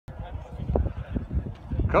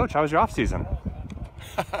Coach, how was your off season?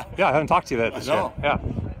 Yeah, I haven't talked to you this year. Yeah.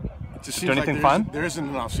 It just Did you do seems anything like fun? There isn't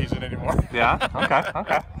an off season anymore. Yeah. Okay.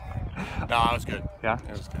 Okay. No, it was good. Yeah.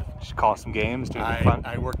 It was good. Did you call some games? Do anything fun?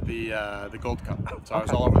 I worked the Gold Cup, so I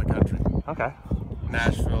was all over the country. Okay.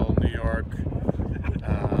 Nashville, New York,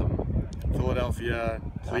 Philadelphia,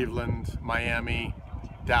 Cleveland, Miami,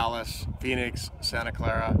 Dallas, Phoenix, Santa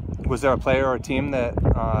Clara. Was there a player or a team that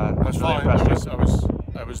I was really following. impressed you?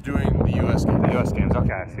 I was doing the U.S. games. The U.S. games.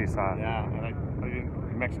 Okay. So you saw. Yeah, and I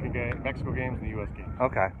did Mexico games and the U.S. games.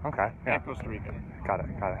 Okay. Okay. Yeah. And Costa Rica. Got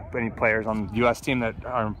it. Got it. Any players on the U.S. team that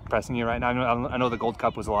are impressing you right now? I know the Gold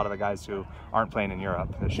Cup was a lot of the guys who aren't playing in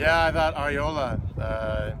Europe this year. Yeah, I thought Ariola,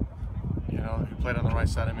 who played on the right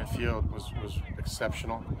side of midfield, was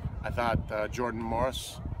exceptional. I thought Jordan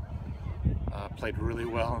Morris played really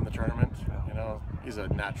well in the tournament. You know, he's a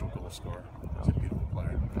natural goal scorer. He's a beautiful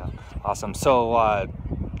player. Yeah. Awesome. So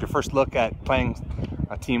your first look at playing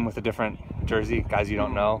a team with a different jersey, guys you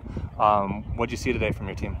don't know. What did you see today from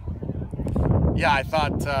your team? Yeah, I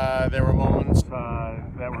thought there were moments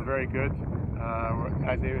that were very good.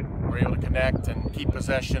 Guys were able to connect and keep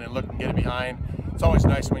possession and look and get it behind. It's always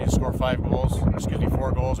nice when you score 4 goals.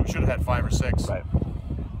 We should have had 5 or 6. Right.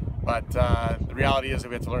 But the reality is that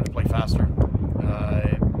we have to learn to play faster.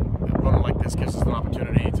 An opponent like this gives us an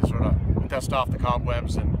opportunity to sort of dust off the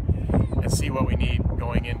cobwebs and see what we need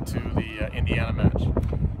going into the Indiana match.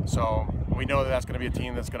 So we know that that's going to be a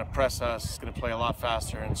team that's going to press us, it's going to play a lot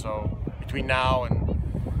faster, and so between now and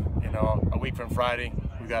a week from Friday,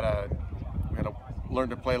 we got to learn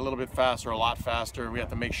to play a little bit faster, a lot faster. We have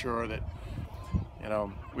to make sure that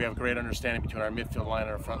we have a great understanding between our midfield line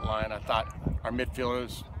and our front line. I thought our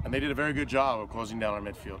midfielders, and they did a very good job of closing down our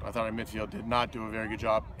midfield. I thought our midfield did not do a very good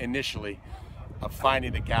job initially of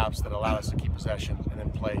finding the gaps that allowed us to keep possession and then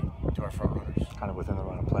play to our front runners. Kind of within the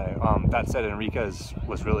run of play. That said, Enriquez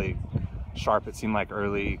was really sharp. It seemed like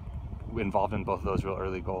early, involved in both of those real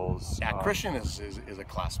early goals. Yeah, Christian is a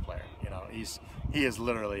class player. He is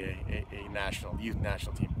literally a youth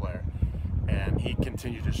national team player, and he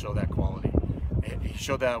continued to show that quality. He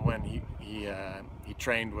showed that when he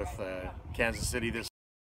trained with Kansas City this.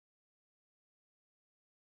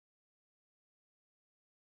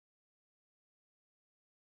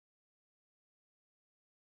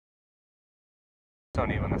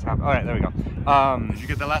 Tony, when this happened. All right, there we go. Did you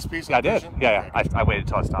get the last piece? Yeah, I did. Yeah. I waited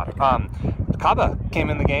till I stopped. Kaba came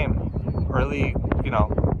in the game early,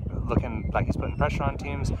 looking like he's putting pressure on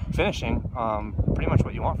teams, finishing pretty much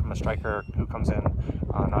what you want from a striker who comes in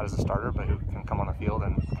not as a starter, but who can come on the field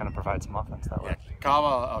and kind of provide some offense that way. Yeah,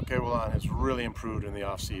 Kaba Alkebulan has really improved in the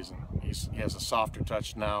offseason. He has a softer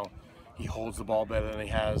touch now. He holds the ball better than he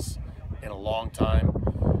has in a long time.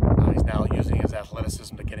 He's now using his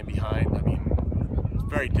athleticism to get him behind. I mean, it's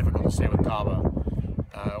very difficult to stay with Kaba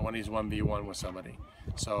when he's 1v1 with somebody.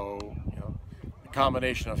 So, the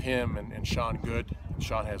combination of him and Sean Good.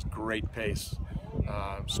 Sean has great pace.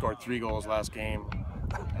 Scored 3 goals last game.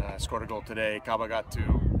 Scored a goal today. Kaba got 2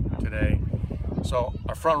 today. So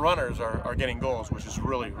our front runners are getting goals, which is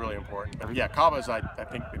really, really important. But yeah, Kaba's, I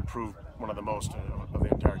think, improved one of the most of the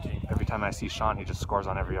entire team. Every time I see Sean, he just scores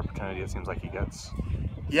on every opportunity it seems like he gets.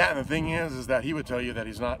 Yeah, and the thing is that he would tell you that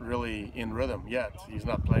he's not really in rhythm yet. He's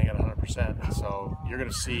not playing at 100%. And so you're going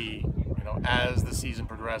to see, as the season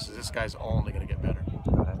progresses, this guy's only going to get better.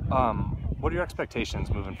 What are your expectations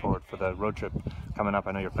moving forward for the road trip coming up?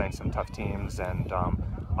 I know you're playing some tough teams, and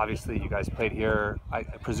obviously you guys played here,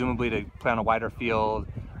 presumably to play on a wider field,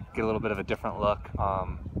 get a little bit of a different look.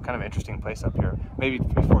 Kind of interesting place up here. Maybe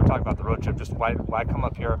before we talk about the road trip, just why come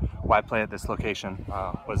up here? Why play at this location?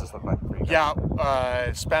 What does this look like for you guys? Yeah,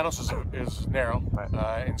 Spanos is narrow, right.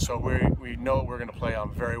 And so we know we're going to play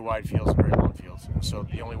on very wide fields and very long fields. And so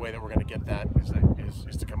the only way that we're going to get that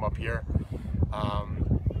is to come up here.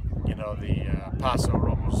 The Paso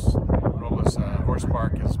Robles Horse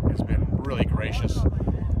Park has been really gracious.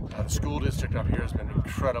 The school district up here has been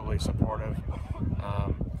incredibly supportive.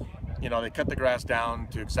 They cut the grass down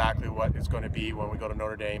to exactly what it's going to be when we go to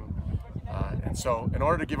Notre Dame. And so in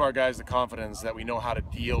order to give our guys the confidence that we know how to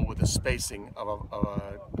deal with the spacing of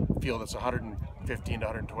a field that's 115 to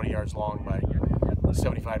 120 yards long by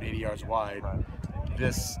 75 to 80 yards wide,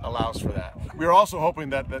 this allows for that. We were also hoping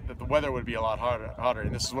that the weather would be a lot hotter,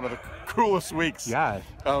 and this is one of the coolest weeks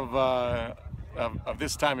of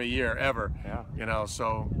this time of year ever. Yeah.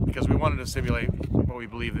 So because we wanted to simulate what we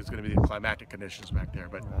believe is going to be the climatic conditions back there,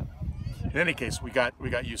 but in any case, we got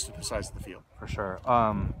used to the size of the field. For sure.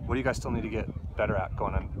 What do you guys still need to get better at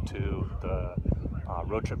going into the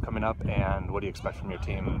road trip coming up, and what do you expect from your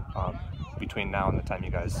team between now and the time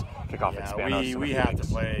you guys kick off at Spanos? We have to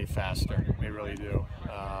play faster. We really do.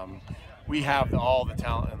 We have all the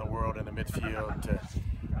talent in the world in the midfield to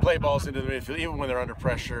play balls into the midfield, even when they're under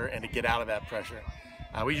pressure, and to get out of that pressure.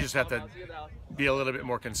 We just have to be a little bit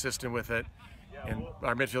more consistent with it, and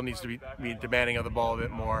our midfield needs to be demanding of the ball a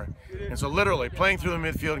bit more. And so literally playing through the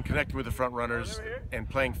midfield and connecting with the front runners and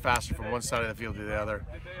playing faster from one side of the field to the other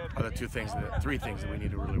are the three things that we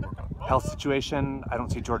need to really work on. Health situation, I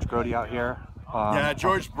don't see George Grody out here. Yeah,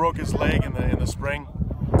 George broke his leg in the spring,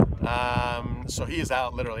 so he is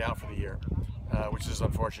literally out for the year, which is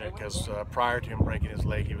unfortunate because prior to him breaking his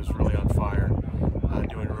leg, he was really on fire,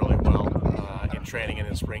 doing really well in training and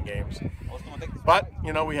in spring games. But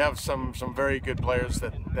you know, we have some very good players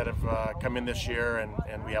that have come in this year,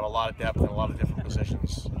 and we have a lot of depth in a lot of different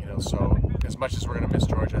positions. You know, so as much as we're going to miss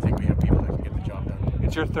George, I think we have people that can get the job done.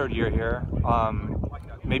 It's your third year here.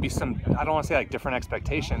 Maybe some, I don't want to say like different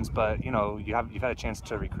expectations, but you know, you've had a chance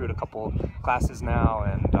to recruit a couple classes now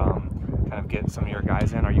and kind of get some of your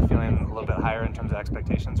guys in. Are you feeling a little bit higher in terms of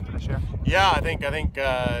expectations for this year? Yeah,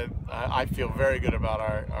 I feel very good about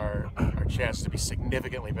our chance to be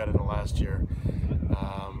significantly better than last year.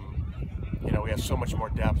 You know, we have so much more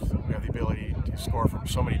depth. We have the ability to score from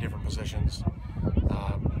so many different positions.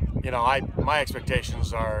 You know, my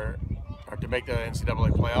expectations are to make the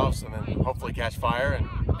NCAA playoffs and then hopefully catch fire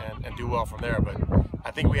and do well from there. But I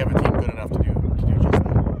think we have a team good enough to do just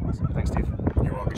that. Thanks, Steve.